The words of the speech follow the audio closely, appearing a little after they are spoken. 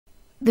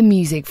The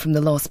music from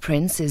The Lost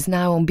Prince is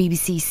now on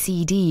BBC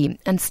CD,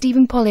 and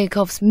Stephen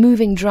Polyakov's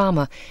moving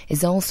drama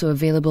is also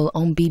available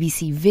on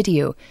BBC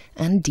Video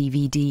and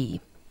DVD.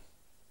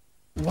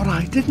 What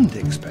I didn't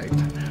expect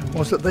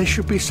was that they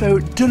should be so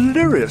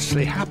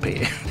deliriously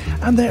happy.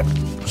 And they're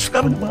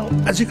scrubbing, well,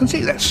 as you can see,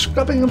 they're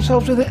scrubbing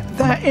themselves with it.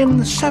 They're in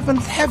the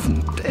seventh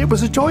heaven. It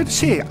was a joy to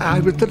see. I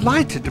was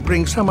delighted to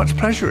bring so much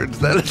pleasure into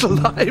their little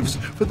lives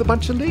with a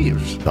bunch of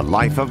leaves. The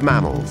Life of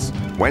Mammals,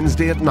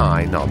 Wednesday at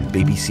 9 on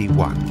BBC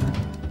One.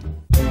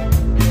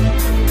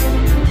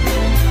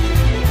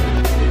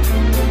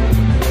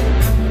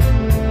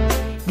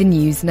 The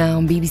news now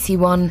on BBC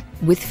One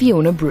with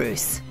Fiona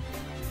Bruce.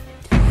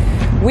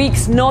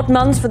 Weeks, not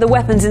months for the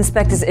weapons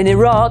inspectors in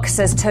Iraq,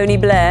 says Tony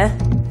Blair.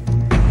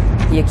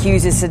 He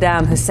accuses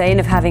Saddam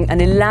Hussein of having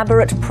an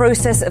elaborate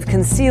process of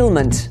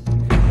concealment.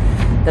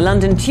 The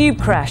London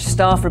tube crash,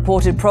 staff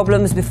reported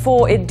problems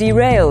before it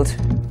derailed.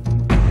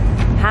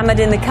 Hammered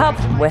in the cup,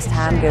 West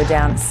Ham go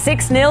down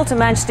 6-0 to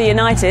Manchester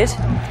United.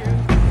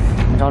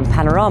 And on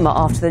Panorama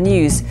after the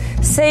news,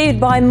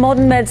 saved by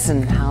modern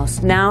medicine,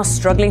 house now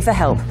struggling for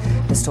help.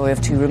 The story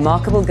of two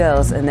remarkable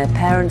girls and their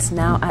parents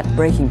now at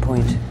breaking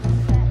point.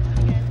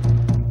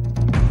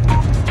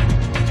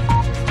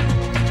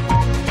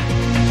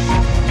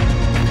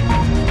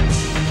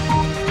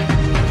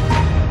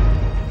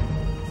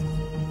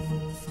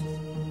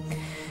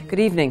 Good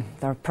evening.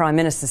 The Prime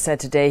Minister said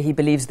today he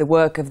believes the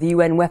work of the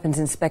UN weapons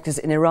inspectors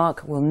in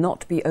Iraq will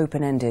not be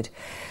open-ended.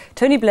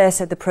 Tony Blair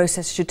said the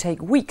process should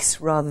take weeks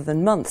rather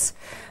than months,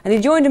 and he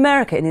joined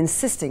America in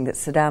insisting that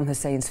Saddam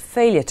Hussein's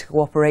failure to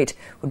cooperate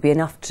would be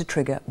enough to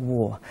trigger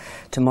war.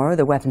 Tomorrow,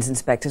 the weapons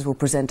inspectors will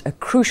present a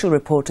crucial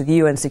report to the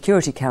UN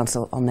Security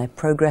Council on their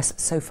progress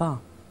so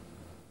far.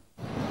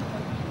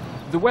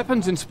 The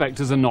weapons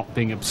inspectors are not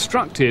being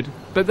obstructed,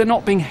 but they're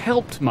not being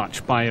helped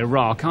much by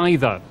Iraq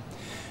either.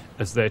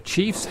 As their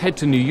chiefs head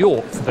to New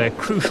York for their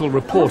crucial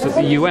report at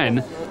the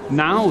UN,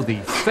 now the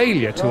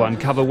failure to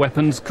uncover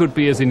weapons could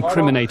be as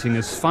incriminating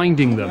as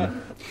finding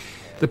them.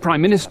 The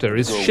Prime Minister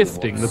is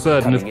shifting the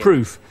burden of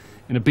proof.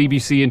 In a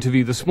BBC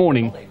interview this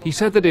morning, he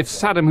said that if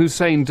Saddam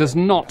Hussein does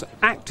not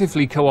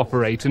actively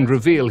cooperate and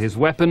reveal his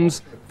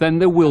weapons, then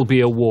there will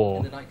be a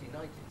war.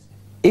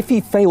 If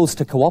he fails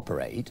to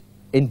cooperate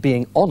in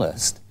being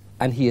honest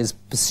and he is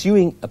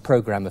pursuing a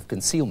program of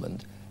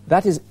concealment,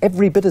 that is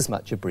every bit as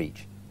much a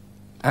breach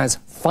as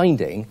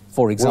finding,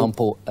 for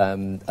example,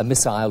 a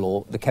missile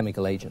or the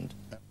chemical agent.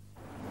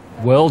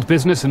 World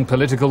business and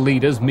political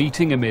leaders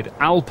meeting amid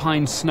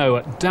alpine snow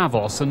at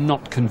Davos are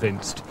not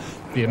convinced.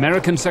 The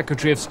American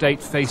Secretary of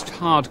State faced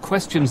hard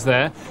questions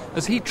there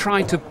as he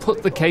tried to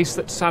put the case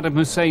that Saddam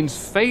Hussein's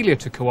failure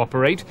to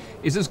cooperate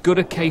is as good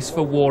a case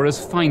for war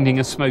as finding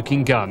a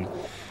smoking gun.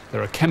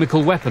 There are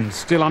chemical weapons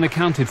still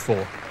unaccounted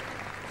for.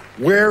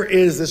 Where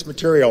is this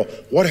material?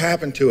 What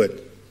happened to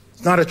it?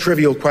 It's not a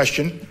trivial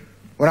question.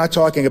 We're not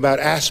talking about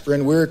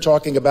aspirin. We're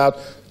talking about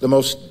the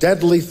most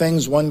deadly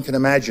things one can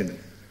imagine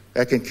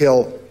that can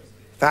kill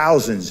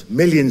thousands,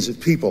 millions of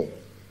people.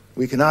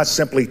 We cannot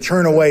simply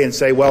turn away and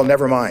say, well,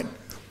 never mind.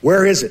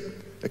 Where is it?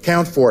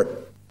 Account for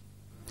it.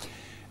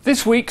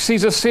 This week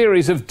sees a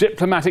series of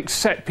diplomatic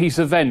set-piece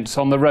events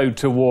on the road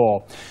to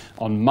war.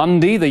 On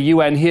Monday, the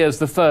UN hears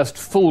the first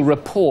full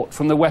report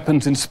from the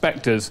weapons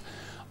inspectors.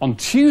 On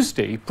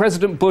Tuesday,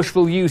 President Bush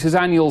will use his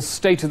annual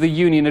State of the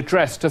Union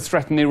address to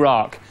threaten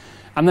Iraq.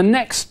 And the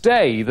next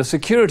day, the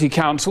Security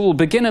Council will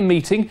begin a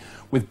meeting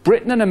with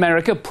Britain and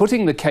America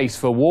putting the case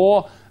for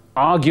war,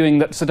 arguing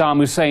that Saddam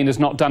Hussein has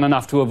not done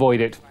enough to avoid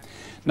it.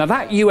 Now,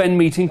 that UN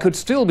meeting could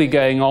still be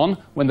going on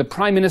when the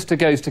Prime Minister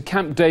goes to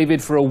Camp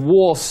David for a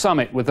war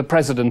summit with the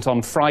President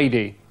on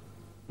Friday.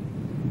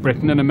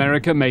 Britain and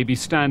America may be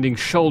standing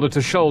shoulder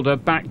to shoulder,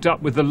 backed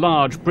up with the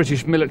large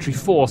British military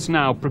force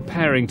now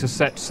preparing to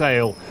set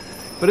sail.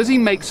 But as he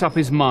makes up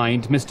his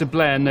mind, Mr.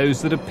 Blair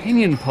knows that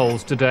opinion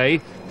polls today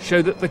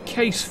show that the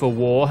case for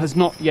war has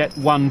not yet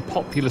won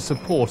popular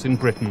support in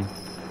Britain.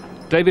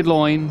 David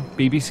Loyne,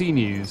 BBC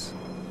News.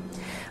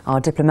 Our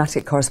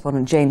diplomatic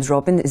correspondent James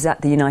Robin is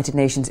at the United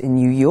Nations in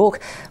New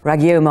York.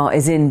 Raghi Omar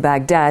is in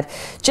Baghdad.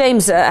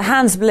 James,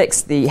 Hans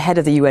Blix, the head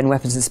of the UN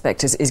weapons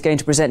inspectors, is going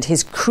to present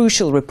his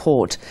crucial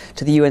report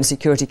to the UN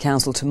Security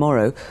Council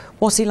tomorrow.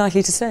 What's he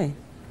likely to say?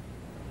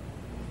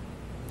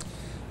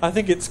 I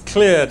think it's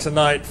clear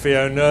tonight,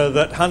 Fiona,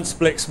 that Hans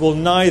Blix will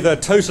neither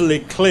totally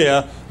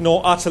clear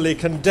nor utterly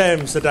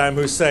condemn Saddam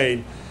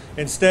Hussein.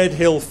 Instead,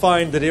 he'll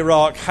find that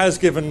Iraq has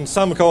given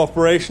some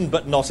cooperation,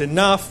 but not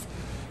enough.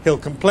 He'll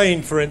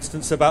complain, for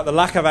instance, about the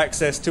lack of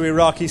access to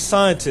Iraqi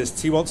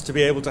scientists. He wants to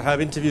be able to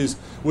have interviews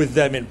with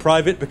them in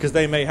private because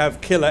they may have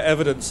killer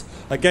evidence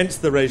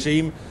against the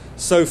regime.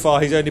 So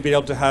far, he's only been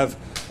able to have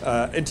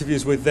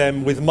interviews with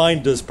them with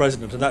Minder's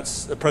president, and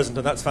that's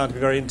found to be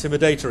very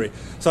intimidatory.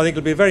 So I think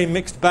it'll be a very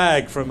mixed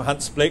bag from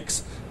Hans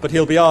Blix, but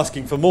he'll be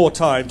asking for more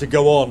time to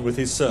go on with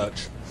his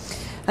search.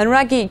 And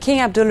Raghi, King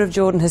Abdullah of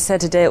Jordan has said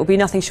today it will be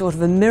nothing short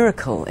of a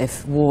miracle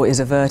if war is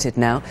averted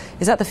now.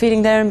 Is that the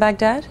feeling there in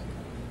Baghdad?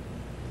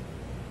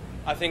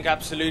 I think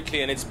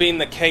absolutely, and it's been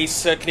the case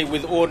certainly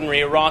with ordinary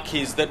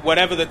Iraqis that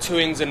whatever the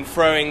toings and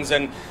froings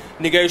and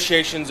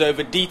negotiations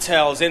over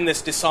details in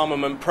this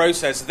disarmament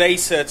process, they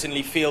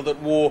certainly feel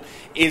that war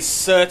is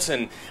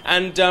certain.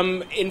 And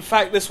in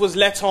fact, this was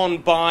let on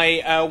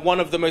by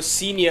one of the most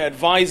senior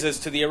advisors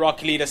to the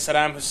Iraqi leader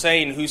Saddam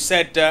Hussein, who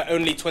said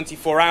only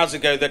 24 hours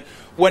ago that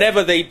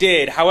whatever they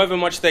did, however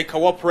much they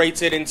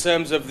cooperated in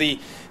terms of the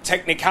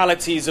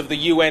technicalities of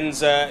the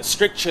UN's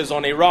strictures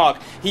on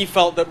Iraq, he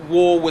felt that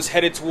war was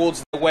headed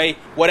towards the way,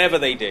 whatever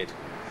they did.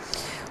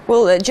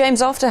 Well,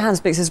 James, after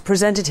Hans Blix has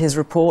presented his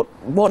report,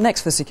 what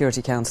next for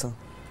Security Council?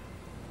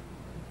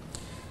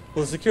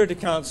 Well, the Security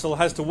Council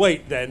has to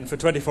wait then for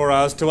 24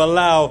 hours to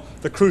allow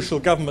the crucial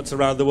governments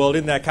around the world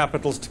in their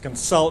capitals to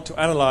consult, to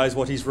analyse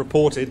what he's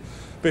reported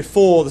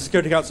before the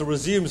Security Council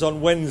resumes on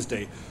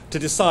Wednesday to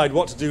decide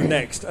what to do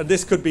next. And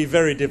this could be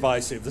very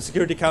divisive. The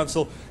Security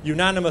Council,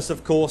 unanimous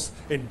of course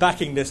in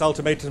backing this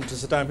ultimatum to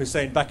Saddam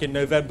Hussein back in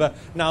November,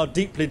 now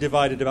deeply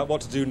divided about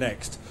what to do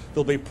next.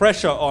 There'll be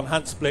pressure on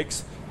Hans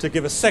Blix to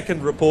give a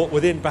second report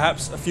within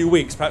perhaps a few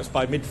weeks, perhaps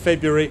by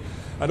mid-February.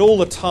 And all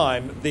the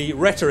time, the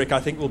rhetoric, I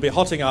think, will be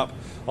hotting up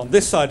on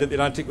this side of the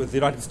Atlantic, with the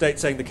United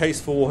States saying the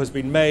case for war has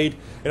been made.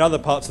 In other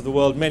parts of the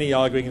world, many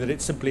arguing that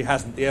it simply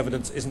hasn't. The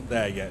evidence isn't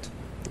there yet.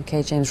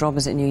 OK, James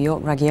Roberts in New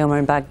York, Raghi Omar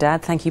in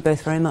Baghdad. Thank you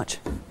both very much.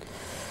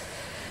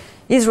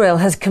 Israel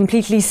has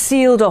completely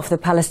sealed off the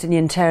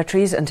Palestinian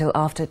territories until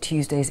after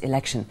Tuesday's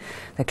election.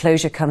 The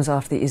closure comes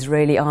after the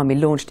Israeli army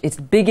launched its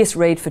biggest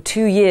raid for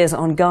 2 years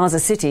on Gaza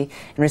City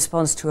in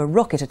response to a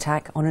rocket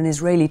attack on an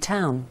Israeli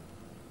town.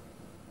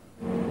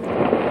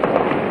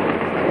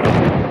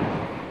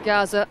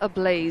 Gaza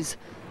ablaze.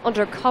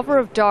 Under cover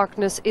of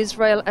darkness,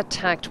 Israel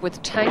attacked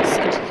with tanks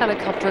and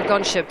helicopter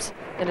gunships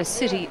in a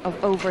city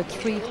of over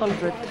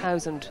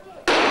 300,000.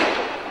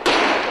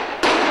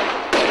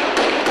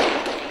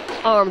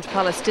 Armed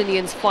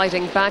Palestinians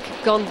fighting back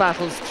gun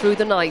battles through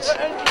the night.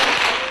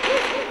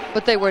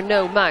 But they were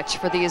no match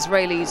for the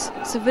Israelis.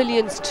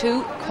 Civilians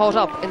too caught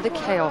up in the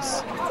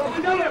chaos.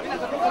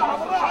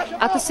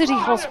 At the city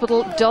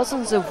hospital,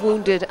 dozens of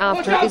wounded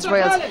after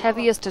Israel's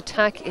heaviest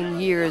attack in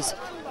years.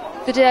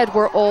 The dead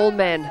were all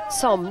men,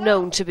 some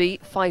known to be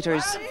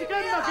fighters.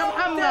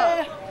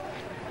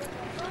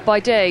 By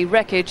day,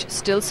 wreckage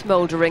still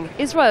smouldering.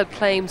 Israel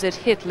claims it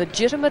hit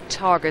legitimate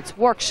targets,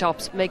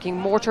 workshops making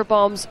mortar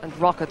bombs and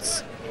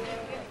rockets.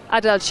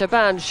 Adel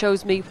Shaban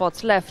shows me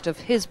what's left of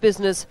his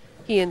business.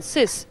 He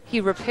insists he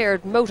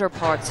repaired motor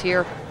parts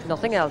here,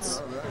 nothing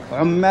else.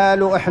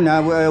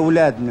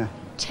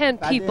 10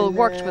 people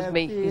worked with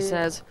me, he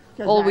says.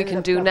 All we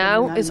can do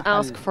now is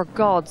ask for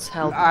God's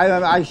help.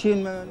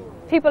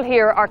 People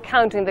here are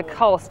counting the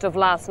cost of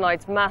last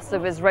night's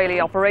massive Israeli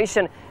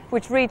operation,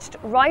 which reached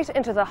right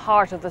into the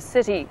heart of the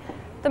city.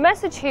 The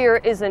message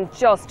here isn't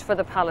just for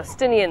the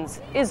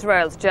Palestinians.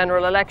 Israel's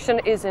general election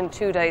is in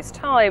 2 days'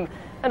 time.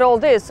 And all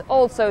this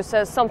also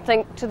says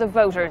something to the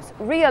voters.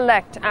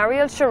 Re-elect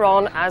Ariel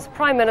Sharon as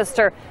Prime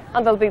Minister,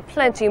 and there'll be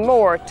plenty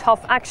more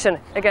tough action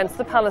against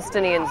the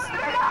Palestinians.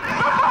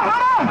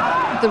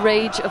 The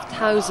rage of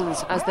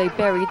thousands as they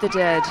bury the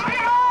dead.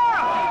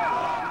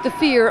 The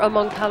fear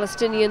among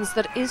Palestinians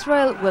that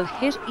Israel will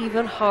hit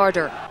even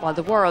harder while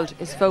the world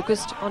is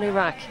focused on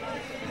Iraq.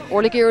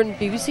 Orla Guerin,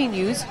 BBC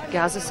News,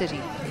 Gaza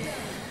City.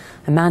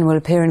 A man will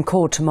appear in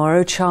court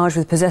tomorrow charged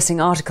with possessing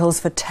articles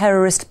for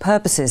terrorist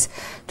purposes.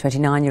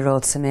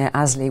 29-year-old Samir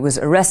Azli was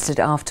arrested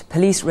after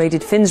police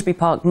raided Finsbury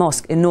Park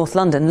Mosque in North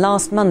London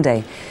last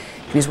Monday.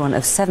 He was one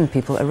of 7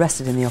 people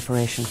arrested in the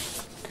operation.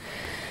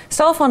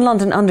 Staff on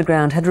London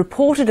Underground had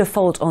reported a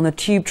fault on the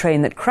tube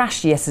train that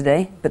crashed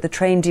yesterday, but the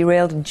train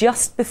derailed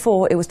just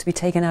before it was to be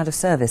taken out of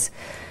service.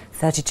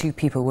 32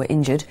 people were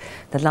injured.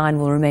 The line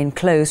will remain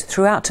closed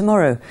throughout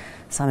tomorrow.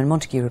 Simon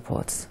Montague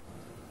reports.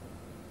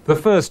 The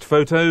first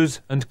photos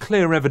and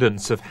clear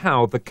evidence of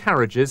how the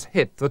carriages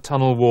hit the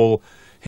tunnel wall.